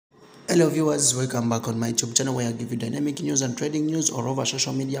Hello viewers, welcome back on my YouTube channel where I give you dynamic news and trading news all over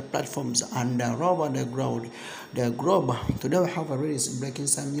social media platforms and all over the globe. Today we have a really breaking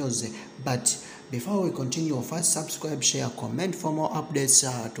some news, but before we continue, first subscribe, share, comment for more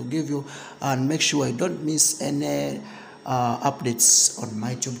updates to give you, and make sure I don't miss any updates on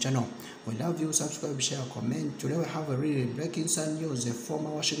my YouTube channel. We love you. Subscribe, share, comment. Today we have a really breaking some news. A former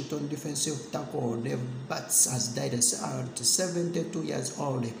Washington defensive tackle Butz has died at 72 years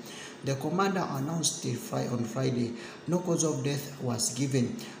old. The commander announced on Friday no cause of death was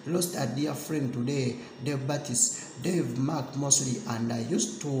given. Lost a dear friend today, Dave Butz, Dave Mark Mosley, and I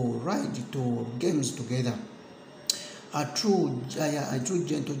used to ride to games together. A true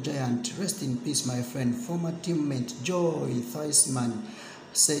gentle giant. Rest in peace, my friend. Former teammate Joy Theismann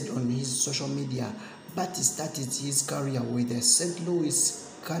said on his social media. Butz started his career with the St.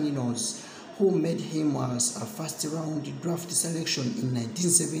 Louis Cardinals, who made him as a first-round draft selection in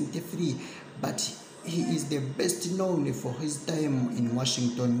 1973, but he is the best known for his time in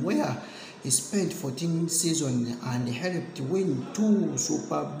Washington, where he spent 14 seasons and helped win 2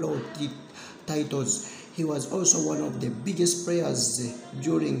 Super Bowl titles. He was also one of the biggest players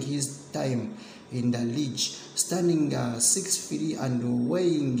during his time in the league, standing 6'3" and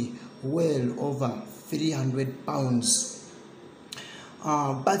weighing well over 300 pounds.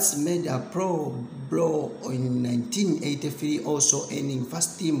 Butz made a Pro Bowl in 1983, also earning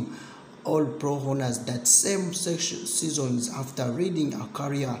first-team All-Pro honors that same seasons. After reading a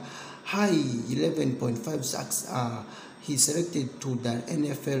career-high 11.5 sacks, he selected to the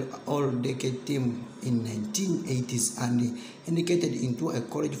NFL All-Decade Team in 1980s and indicated into a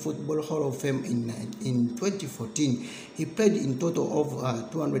College Football Hall of Fame in 2014. He played in total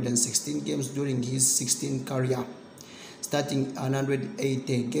of 216 games during his 16 career, starting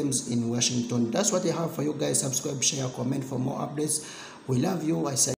 180 games in Washington. That's what I have for you guys. Subscribe, share, comment for more updates. We love you. I say